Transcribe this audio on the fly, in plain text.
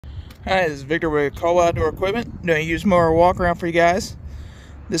Hi, this is Victor with Call Outdoor Equipment. Doing a used mower walk around for you guys.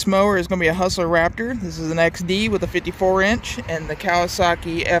 This mower is going to be a Hustler Raptor. This is an XD with a 54-inch and the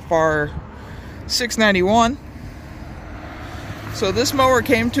Kawasaki FR 691. So this mower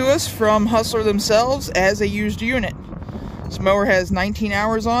came to us from Hustler themselves as a used unit. This mower has 19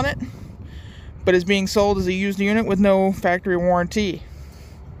 hours on it, but is being sold as a used unit with no factory warranty.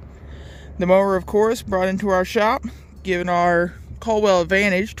 The mower, of course, brought into our shop, given our Caldwell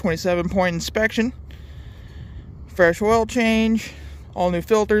Advantage 27-point inspection, fresh oil change, all new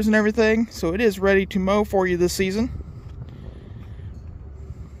filters and everything, so it is ready to mow for you this season.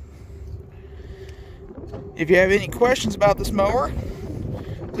 If you have any questions about this mower,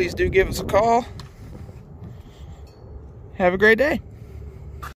 please do give us a call. Have a great day.